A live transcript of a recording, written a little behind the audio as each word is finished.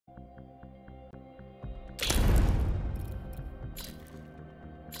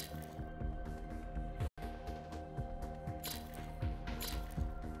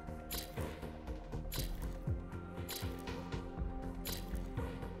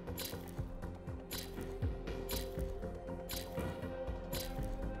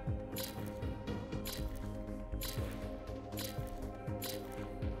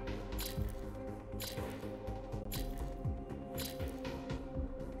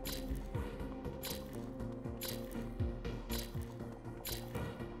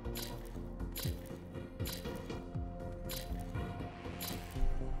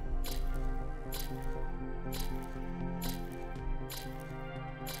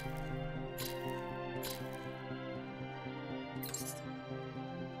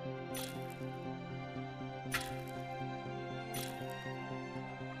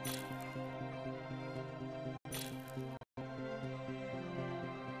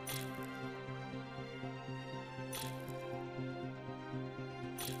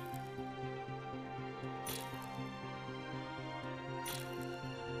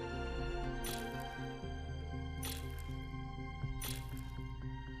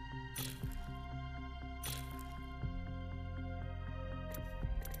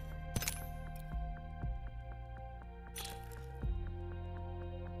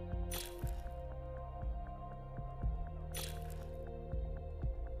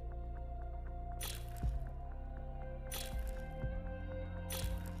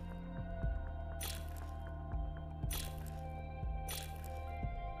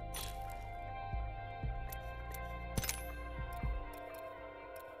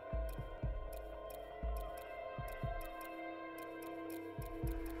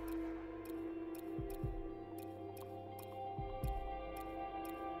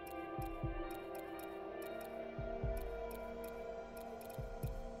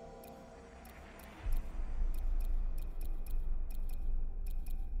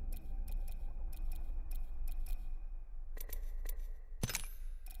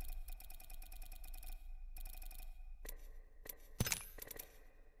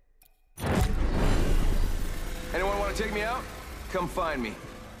take me out? Come find me.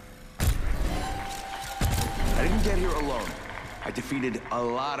 I didn't get here alone. I defeated a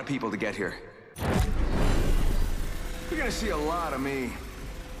lot of people to get here. You're gonna see a lot of me.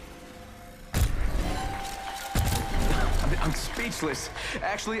 I'm speechless.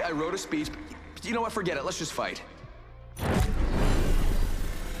 Actually, I wrote a speech, but you know what? Forget it. Let's just fight. All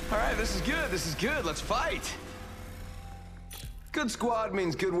right, this is good. This is good. Let's fight. Good squad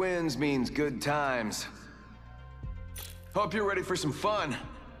means good wins, means good times. Hope you're ready for some fun.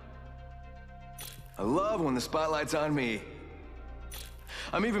 I love when the spotlight's on me.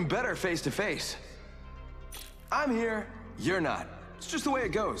 I'm even better face to face. I'm here, you're not. It's just the way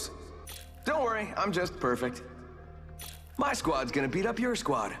it goes. Don't worry, I'm just perfect. My squad's gonna beat up your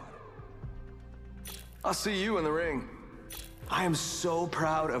squad. I'll see you in the ring. I am so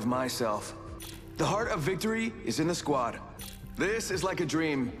proud of myself. The heart of victory is in the squad. This is like a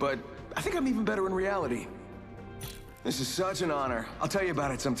dream, but I think I'm even better in reality. This is such an honor. I'll tell you about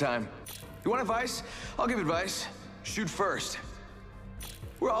it sometime. You want advice? I'll give advice. Shoot first.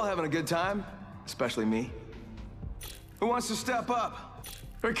 We're all having a good time, especially me. Who wants to step up?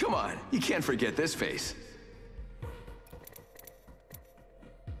 Or come on, you can't forget this face.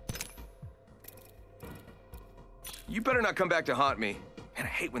 You better not come back to haunt me. And I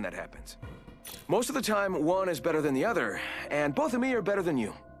hate when that happens. Most of the time, one is better than the other, and both of me are better than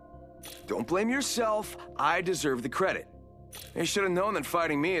you. Don't blame yourself. I deserve the credit. You should have known that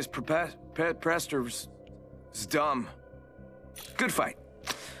fighting me is dumb. Good fight.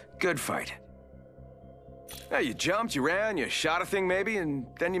 Good fight. Yeah, you jumped, you ran, you shot a thing maybe, and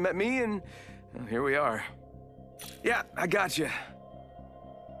then you met me, and well, here we are. Yeah, I got you.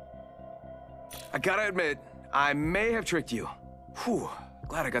 I gotta admit, I may have tricked you. Whew,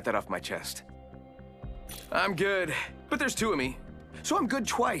 glad I got that off my chest. I'm good, but there's two of me, so I'm good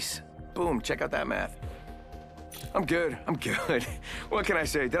twice. Boom, check out that math. I'm good, I'm good. What can I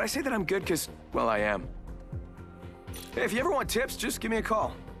say? Did I say that I'm good? Because, well, I am. Hey, if you ever want tips, just give me a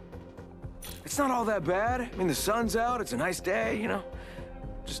call. It's not all that bad. I mean, the sun's out, it's a nice day, you know?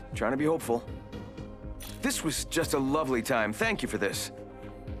 Just trying to be hopeful. This was just a lovely time. Thank you for this.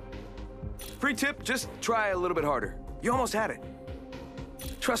 Free tip, just try a little bit harder. You almost had it.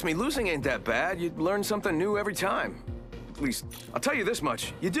 Trust me, losing ain't that bad. You learn something new every time. At least, I'll tell you this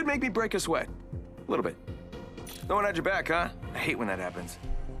much. You did make me break a sweat. A little bit. No one had your back, huh? I hate when that happens.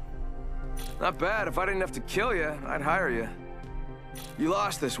 Not bad. If I didn't have to kill you, I'd hire you. You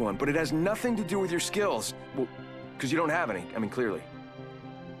lost this one, but it has nothing to do with your skills. Well, because you don't have any. I mean, clearly.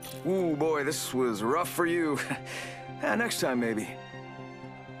 Ooh, boy, this was rough for you. Yeah, next time, maybe.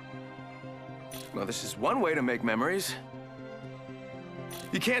 Well, this is one way to make memories.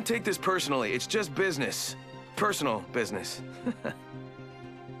 You can't take this personally. It's just business. Personal business.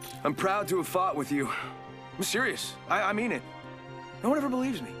 I'm proud to have fought with you. I'm serious. I mean it. No one ever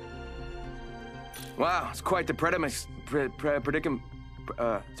believes me. Wow, it's quite the predicament.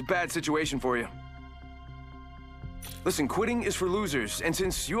 It's a bad situation for you. Listen, quitting is for losers, and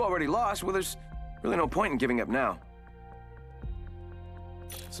since you already lost, well, there's really no point in giving up now.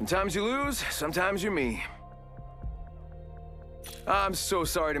 Sometimes you lose, sometimes you're me. I'm so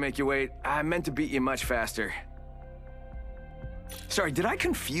sorry to make you wait. I meant to beat you much faster. Sorry, did I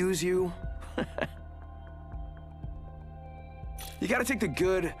confuse you? You gotta take the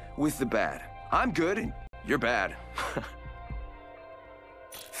good with the bad. I'm good, and you're bad.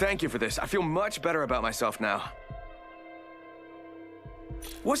 Thank you for this. I feel much better about myself now.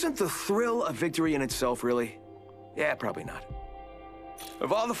 Wasn't the thrill of victory in itself, really? Yeah, probably not.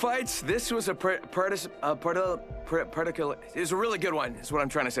 Of all the fights, this was a really good one, is what I'm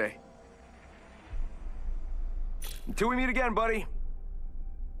trying to say. Until we meet again, buddy.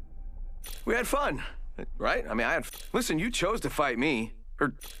 We had fun, right? I mean, listen, you chose to fight me.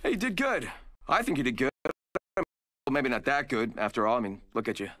 Or, hey, you did good. I think you did good. Well, maybe not that good, after all. I mean, look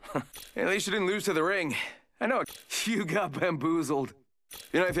at you. At least you didn't lose to the ring. I know, you got bamboozled.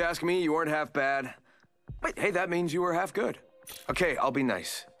 You know, if you ask me, you weren't half bad. But, hey, that means you were half good. Okay, I'll be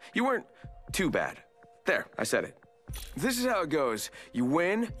nice. You weren't too bad. There, I said it. This is how it goes. You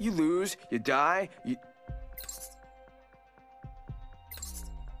win, you lose, you die,